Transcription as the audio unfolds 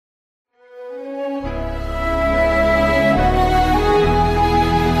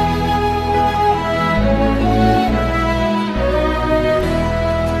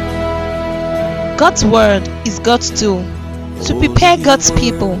God's word is God's tool to prepare God's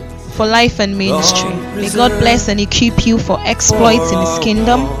people for life and ministry. May God bless and equip you for exploits in His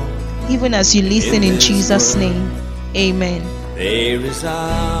kingdom, even as you listen in Jesus' name. Amen. They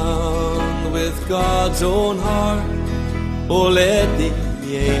resound with God's own heart. Oh, let the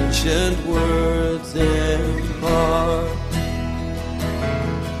ancient words impart.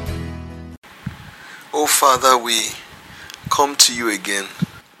 Oh, Father, we come to you again.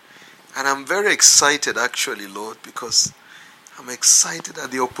 And I'm very excited, actually, Lord, because I'm excited at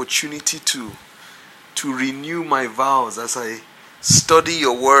the opportunity to renew my vows as I study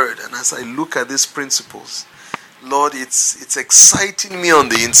your word and as I look at these principles. Lord, it's exciting me on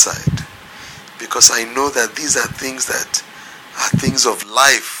the inside, because I know that these are things that are things of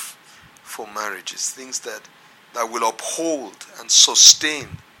life for marriages, things that will uphold and sustain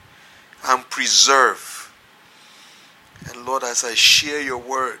and preserve. And Lord, as I share your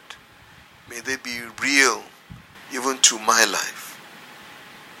word, may they be real even to my life,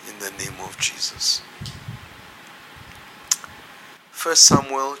 in the name of Jesus. 1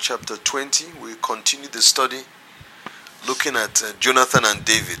 Samuel chapter 20, we continue the study looking at Jonathan and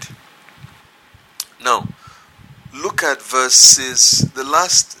David. Now, look at verses. The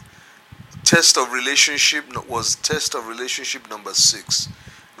last test of relationship was test of relationship number 6,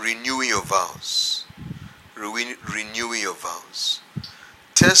 renewing your vows. Renewing your vows.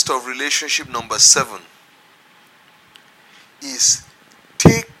 Test of relationship number 7 is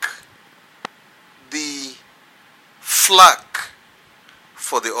take the flak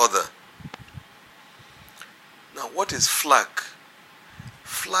for the other. Now, what is flak?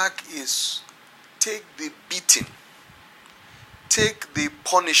 Flak is take the beating, take the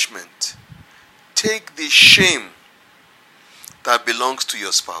punishment, take the shame that belongs to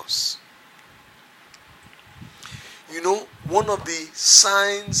your spouse. You know, one of the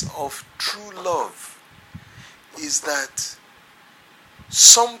signs of true love is that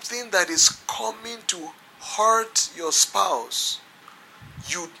something that is coming to hurt your spouse,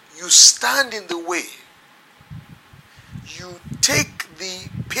 you stand in the way. You take the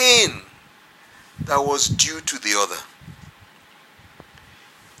pain that was due to the other.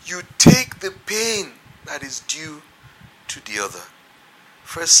 You take the pain that is due to the other.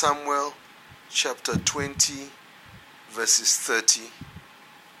 1 Samuel chapter 20 verses 30.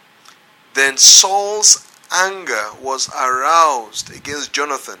 Then Saul's anger was aroused against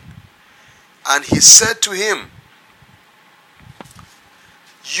Jonathan, and he said to him,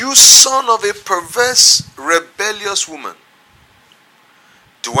 "You son of a perverse, rebellious woman,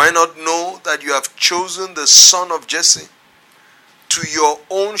 do I not know that you have chosen the son of Jesse to your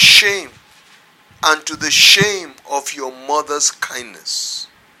own shame and to the shame of your mother's kindness?"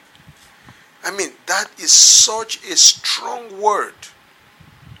 I mean, that is such a strong word.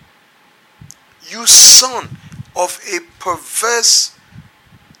 You son of a perverse,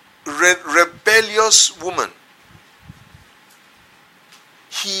 rebellious woman.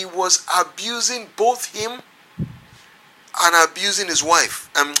 He was abusing both him and abusing his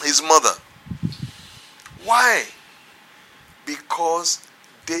wife and his mother. Why? Because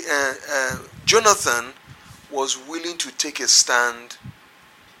Jonathan was willing to take a stand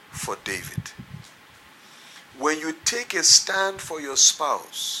for David. When you take a stand for your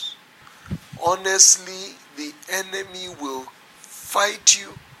spouse, honestly, the enemy will fight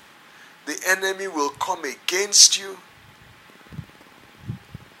you. The enemy will come against you.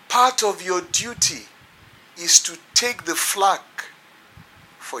 Part of your duty is to take the flak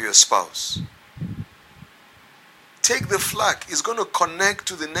for your spouse. Take the flak. It's going to connect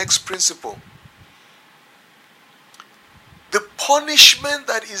to the next principle. The punishment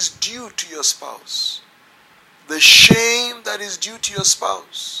that is due to your spouse, the shame that is due to your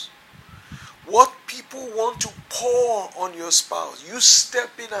spouse, what people want to pour on your spouse, you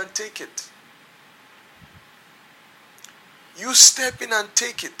step in and take it. You step in and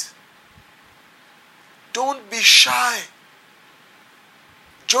take it. Don't be shy.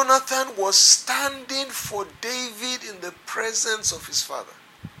 Jonathan was standing for David in the presence of his father.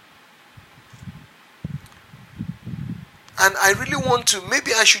 And I really want to,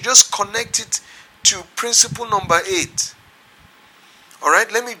 maybe I should just connect it to principle number 8.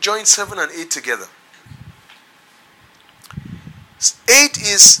 Alright, let me join 7 and 8 together. 8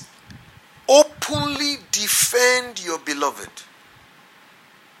 is openly defend your beloved.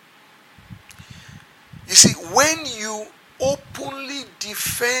 You see, when you openly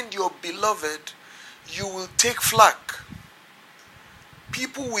defend your beloved, you will take flak.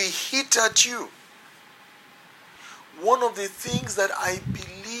 People will hit at you. One of the things that I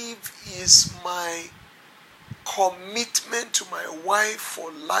believe is my commitment to my wife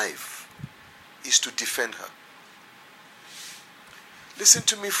for life is to defend her. Listen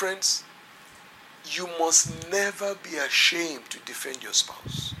to me, friends. You must never be ashamed to defend your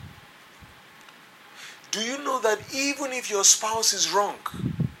spouse. Do you know that even if your spouse is wrong,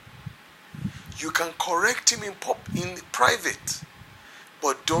 you can correct him in private,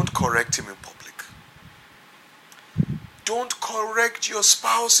 but don't correct him in public. Don't correct your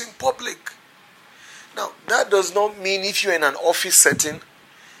spouse in public. Now, that does not mean if you're in an office setting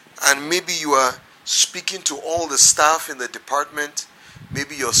and maybe you are speaking to all the staff in the department,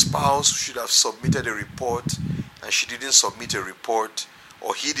 maybe your spouse should have submitted a report and she didn't submit a report,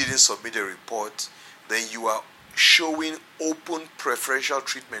 or he didn't submit a report, then you are showing open preferential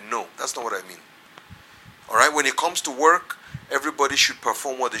treatment. No, that's not what I mean. Alright, when it comes to work, everybody should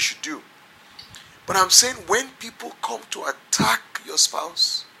perform what they should do. But I'm saying when people come to attack your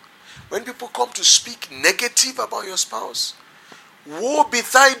spouse, when people come to speak negative about your spouse, woe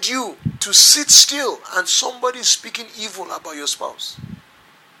betide you to sit still and somebody is speaking evil about your spouse.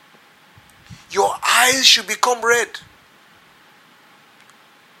 Your eyes should become red.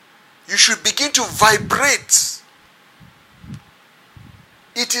 You should begin to vibrate.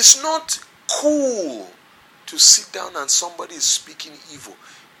 It is not cool to sit down and somebody is speaking evil.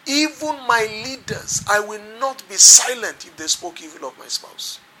 Even my leaders, I will not be silent if they spoke evil of my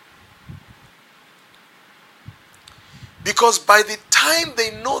spouse. Because by the time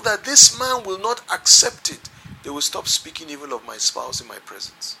they know that this man will not accept it, they will stop speaking evil of my spouse in my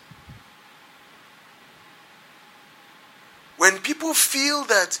presence. When people feel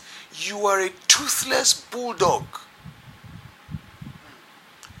that you are a toothless bulldog,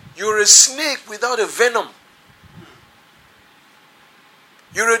 you're a snake without a venom,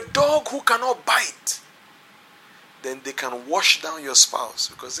 you're a dog who cannot bite, then they can wash down your spouse.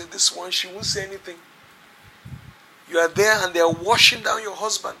 Because in this one, she won't say anything. You are there and they are washing down your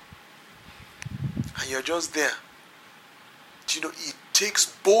husband. And you're just there. You know, it takes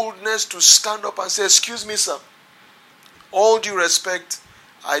boldness to stand up and say, "Excuse me, sir. All due respect,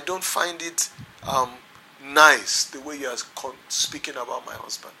 I don't find it nice the way you are speaking about my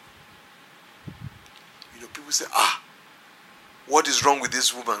husband." You know, people say, "What is wrong with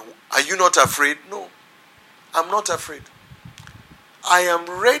this woman? Are you not afraid?" No, I'm not afraid. I am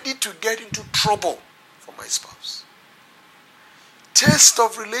ready to get into trouble for my spouse. Test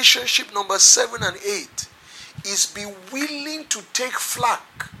of relationship number 7 and 8 is be willing to take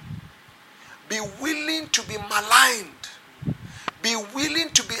flack. Be willing to be maligned. Be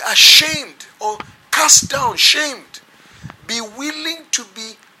willing to be ashamed or cast down, shamed. Be willing to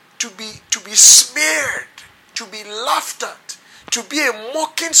be smeared, to be laughed at, to be a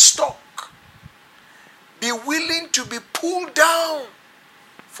mocking stock. Be willing to be pulled down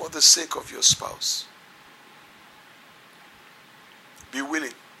for the sake of your spouse. Be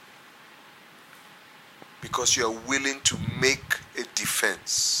willing. Because you are willing to make a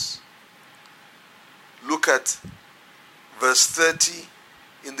defense. Look at verse 30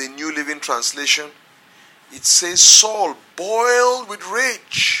 in the New Living Translation. It says, Saul boiled with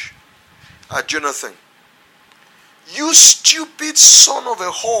rage at Jonathan. "You stupid son of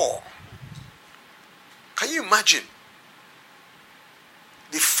a whore." Can you imagine?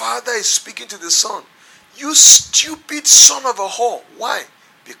 The father is speaking to the son. "You stupid son of a whore." Why?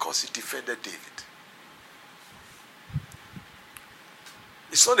 Because he defended David.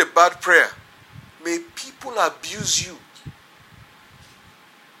 It's not a bad prayer. May people abuse you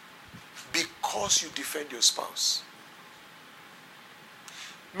because you defend your spouse.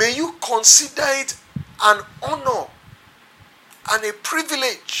 May you consider it an honor and a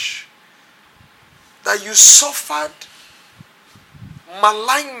privilege that you suffered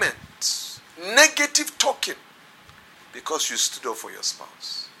malignment, negative talking, because you stood up for your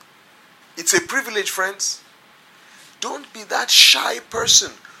spouse. It's a privilege, friends. Don't be that shy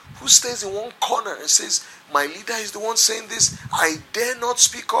person who stays in one corner and says, "My leader is the one saying this. I dare not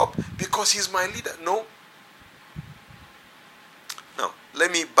speak up because he's my leader." No. Now,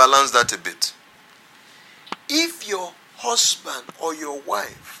 let me balance that a bit. If your husband or your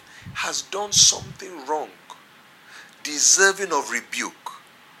wife has done something wrong, deserving of rebuke,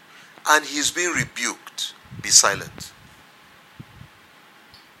 and he's being rebuked, be silent.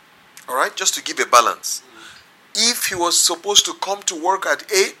 Alright, just to give a balance. If he was supposed to come to work at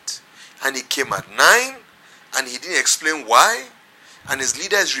 8 and he came at 9 and he didn't explain why, and his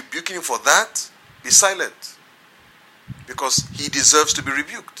leader is rebuking him for that, be silent. Because he deserves to be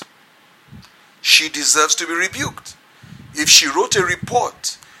rebuked. She deserves to be rebuked. If she wrote a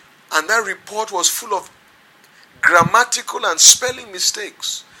report and that report was full of grammatical and spelling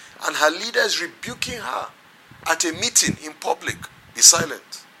mistakes and her leader is rebuking her at a meeting in public, be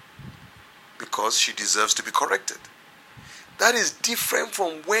silent. because she deserves to be corrected. That is different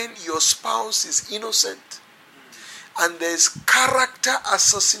from when your spouse is innocent and there's character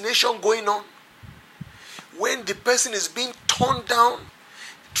assassination going on. When the person is being torn down,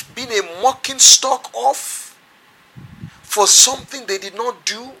 being a mocking stock of for something they did not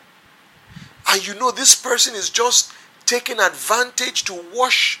do, and you know this person is just taking advantage to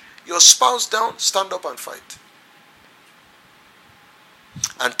wash your spouse down, stand up and fight.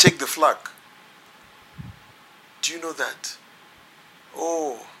 And take the flag. Do you know that?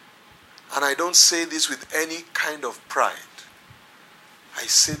 Oh, and I don't say this with any kind of pride. I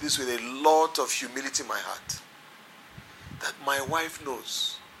say this with a lot of humility in my heart. That my wife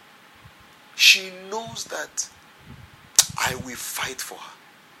knows. She knows that I will fight for her.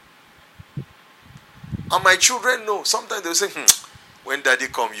 And my children know. Sometimes they'll say, when daddy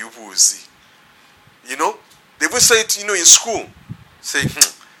come, you will see. You know? They will say it, in school. Say,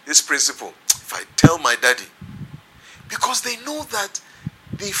 this principle, if I tell my daddy. Because they know that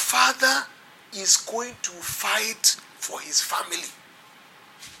the father is going to fight for his family.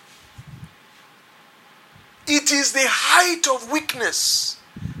 It is the height of weakness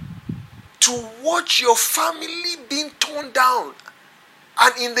to watch your family being torn down,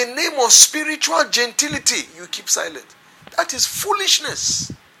 and in the name of spiritual gentility, you keep silent. That is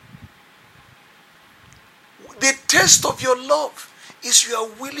foolishness. The test of your love is you are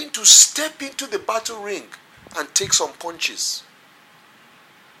willing to step into the battle ring and take some punches.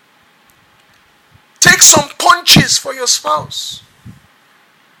 Take some punches for your spouse.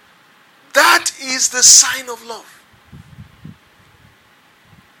 That is the sign of love.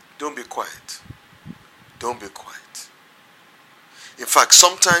 Don't be quiet. Don't be quiet. In fact,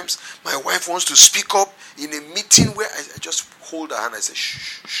 sometimes my wife wants to speak up in a meeting where I just hold her hand and I say,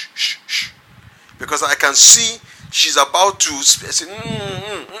 shh, shh, shh, shh. Because I can see she's about to say,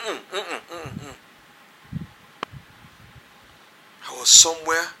 I was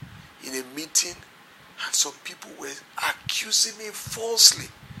somewhere in a meeting and some people were accusing me falsely,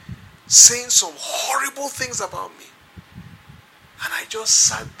 saying some horrible things about me. And I just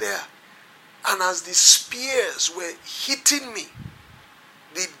sat there, and as the spears were hitting me,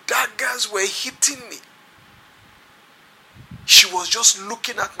 the daggers were hitting me, she was just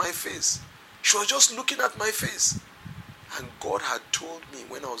looking at my face. She was just looking at my face. And God had told me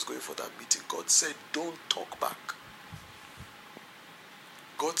when I was going for that meeting, God said, don't talk back.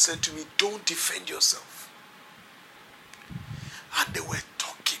 God said to me, don't defend yourself. And they were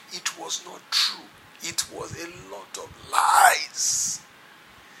talking. It was not true. It was a lot of lies.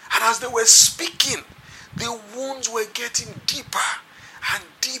 And as they were speaking, the wounds were getting deeper and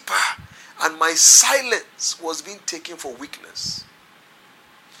deeper. And my silence was being taken for weakness.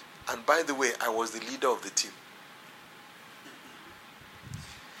 And by the way, I was the leader of the team.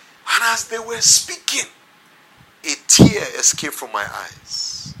 And as they were speaking, a tear escaped from my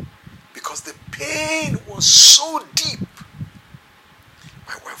eyes. Because the pain was so deep.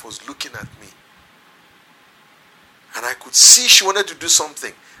 My wife was looking at me. And I could see she wanted to do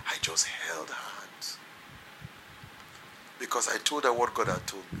something. I just held her hand. Because I told her what God had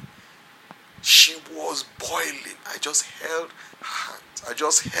told me. She was boiling. I just held her hand. I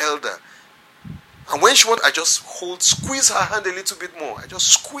just held her. And when she wanted, I just squeeze her hand a little bit more. I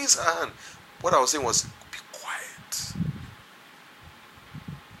just squeeze her hand. What I was saying was, be quiet.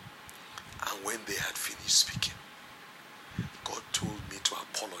 And when they had finished speaking, God told me to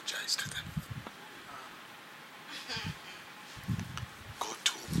apologize to them. God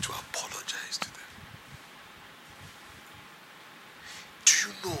told me to apologize to them. Do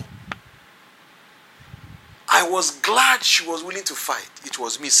you know? I was glad she was willing to fight. It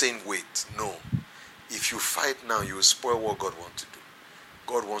was me saying, wait, no. If you fight now, you will spoil what God wants to do.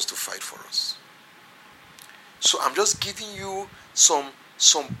 God wants to fight for us. So I'm just giving you some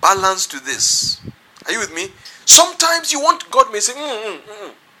balance to this. Are you with me? Sometimes you want, God may say,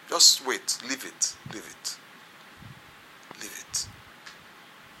 just wait, leave it. Leave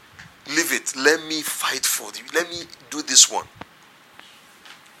it. Let me fight for you. Let me do this one.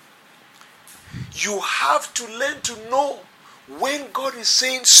 You have to learn to know when God is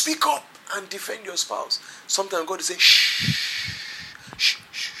saying, speak up and defend your spouse. Sometimes God is saying, shh, shh,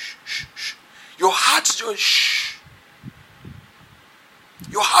 shh, shh, shh. Your heart is just shh.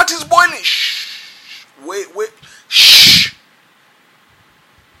 Your heart is boiling. Shh. Wait, shh.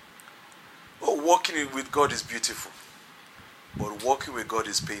 Oh, walking with God is beautiful, but walking with God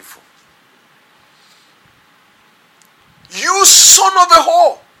is painful. You son of a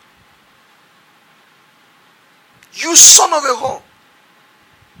whore. You son of a whore.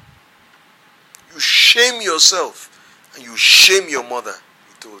 You shame yourself and you shame your mother,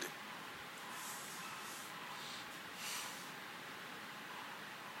 he told him.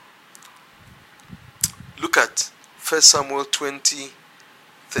 Look at 1 Samuel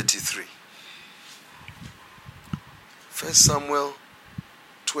 20:33. 1 Samuel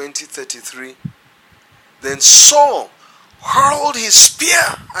 20:33. Then Saul hurled his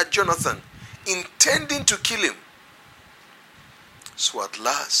spear at Jonathan, intending to kill him. So at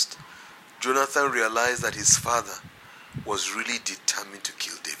last, Jonathan realized that his father was really determined to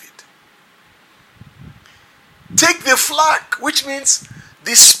kill David. Take the flak, which means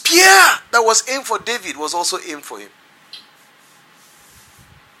the spear that was aimed for David was also aimed for him.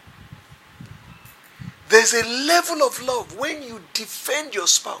 There's a level of love when you defend your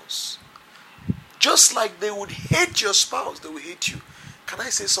spouse. Just like they would hate your spouse, they will hate you. Can I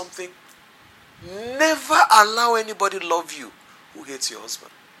say something? Never allow anybody love you who hates your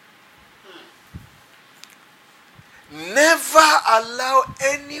husband. Never allow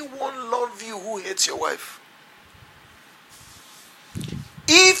anyone love you who hates your wife.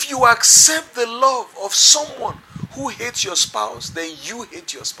 If you accept the love of someone who hates your spouse, then you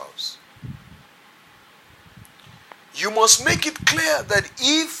hate your spouse. You must make it clear that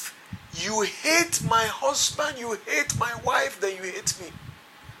if you hate my husband, you hate my wife, then you hate me.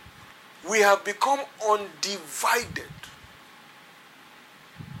 We have become undivided.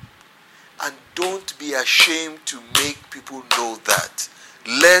 And don't be ashamed to make people know that.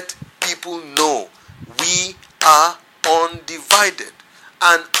 Let people know we are undivided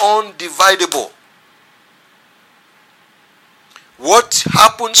and undividable. What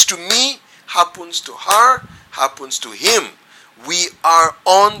happens to me happens to her, happens to him. We are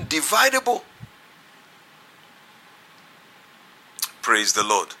undividable. Praise the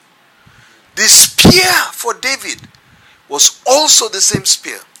Lord. The spear for David was also the same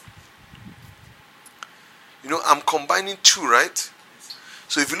spear. You know, I'm combining two, right?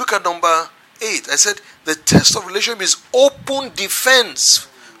 So if you look at number 8, I said the test of relationship is open defense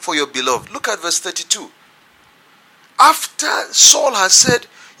for your beloved. Look at verse 32. After Saul has said,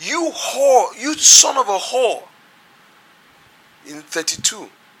 you whore, you son of a whore, in 32.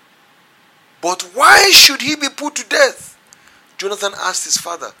 But why should he be put to death? Jonathan asked his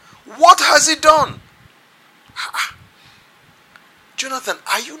father, what has he done? Jonathan,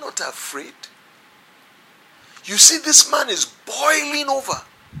 are you not afraid? You see, this man is boiling over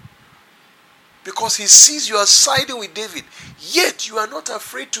because he sees you are siding with David. Yet you are not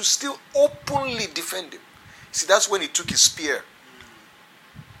afraid to still openly defend him. See, that's when he took his spear.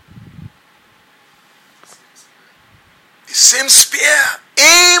 The same spear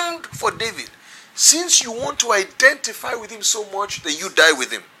aimed for David. Since you want to identify with him so much, then you die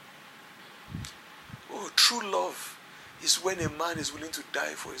with him. Oh, true love is when a man is willing to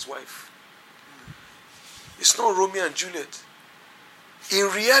die for his wife. It's not Romeo and Juliet. In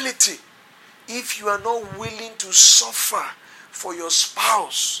reality, if you are not willing to suffer for your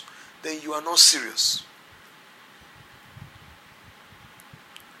spouse, then you are not serious.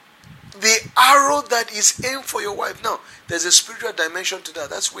 The arrow that is aimed for your wife. Now, there's a spiritual dimension to that.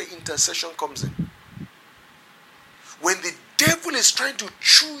 That's where intercession comes in. When the devil is trying to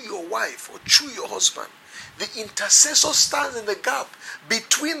chew your wife or chew your husband, the intercessor stands in the gap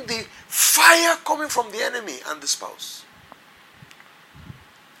between the fire coming from the enemy and the spouse.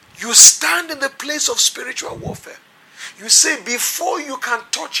 You stand in the place of spiritual warfare. You say, before you can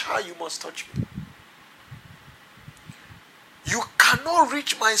touch her, you must touch me. You cannot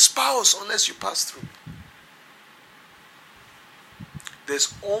reach my spouse unless you pass through.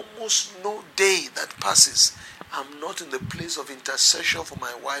 There's almost no day that passes I'm not in the place of intercession for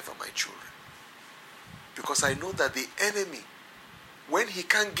my wife and my children. Because I know that the enemy, when he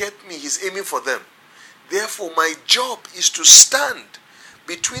can't get me, he's aiming for them. Therefore, my job is to stand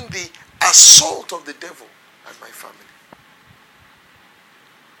between the assault of the devil and my family.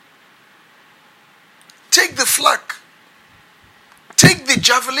 Take the flak. Take the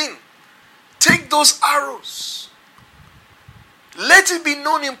javelin. Take those arrows. Let it be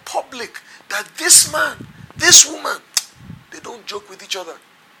known in public that this man, this woman, they don't joke with each other.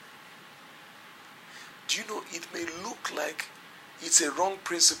 Do you know, it may look like it's a wrong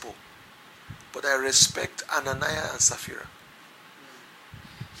principle, but I respect Ananias and Sapphira.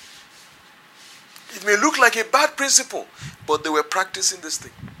 It may look like a bad principle, but they were practicing this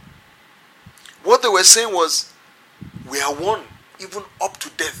thing. What they were saying was, we are one, even up to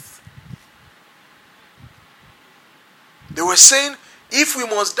death. They were saying, if we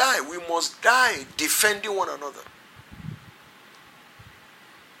must die defending one another.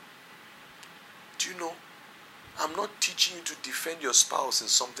 Do you know, I'm not teaching you to defend your spouse in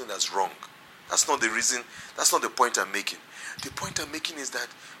something that's wrong. That's not the reason, that's not the point I'm making. The point I'm making is that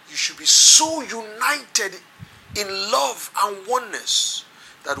you should be so united in love and oneness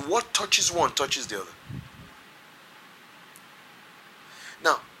that what touches one touches the other.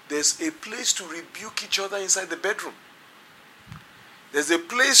 Now, there's a place to rebuke each other inside the bedroom. There's a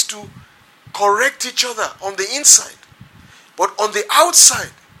place to correct each other on the inside. But on the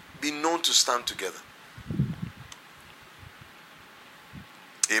outside, be known to stand together.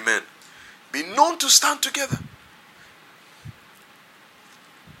 Amen. Be known to stand together.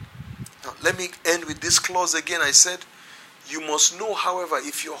 Now, let me end with this clause again. I said, you must know, however,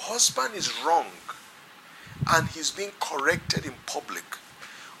 if your husband is wrong and he's being corrected in public,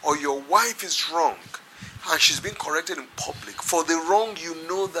 or your wife is wrong and she's being corrected in public for the wrong you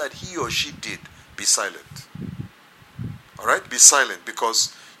know that he or she did, be silent. Alright? Be silent,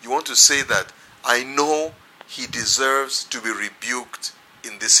 because you want to say that I know he deserves to be rebuked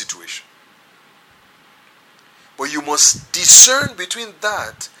in this situation. But you must discern between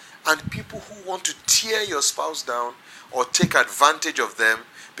that and people who want to tear your spouse down or take advantage of them,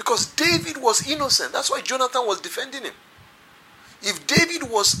 because David was innocent. That's why Jonathan was defending him. If David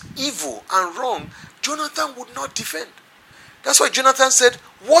was evil and wrong, Jonathan would not defend. That's why Jonathan said,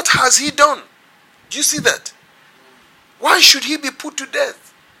 what has he done? Do you see that? Why should he be put to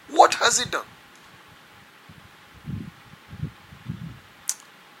death? What has he done?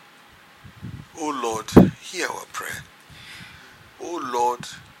 Oh Lord, hear our prayer. Oh Lord,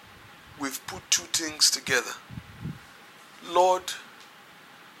 we've put two things together. Lord,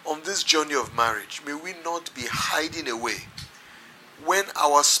 on this journey of marriage, may we not be hiding away when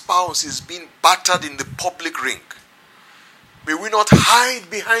our spouse is being battered in the public ring. May we not hide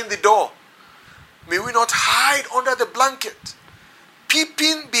behind the door. May we not hide under the blanket,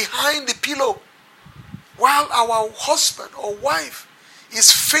 peeping behind the pillow, while our husband or wife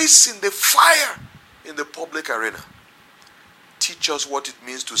is facing the fire in the public arena. Teach us what it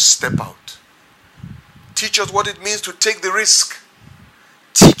means to step out. Teach us what it means to take the risk.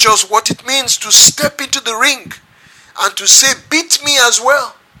 Teach us what it means to step into the ring and to say, beat me as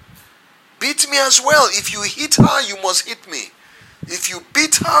well. Beat me as well. If you hit her, you must hit me. If you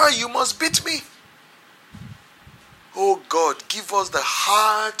beat her, you must beat me. Oh God, give us the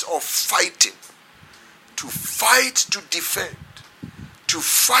heart of fighting. To fight to defend. To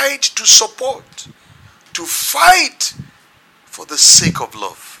fight to support. To fight for the sake of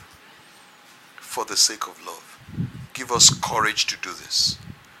love. For the sake of love. Give us courage to do this.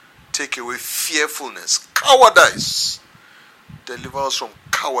 Take away fearfulness, cowardice. Deliver us from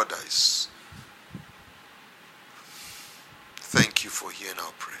cowardice. Thank you for hearing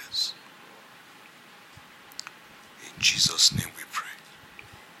our prayers. In Jesus' name we pray.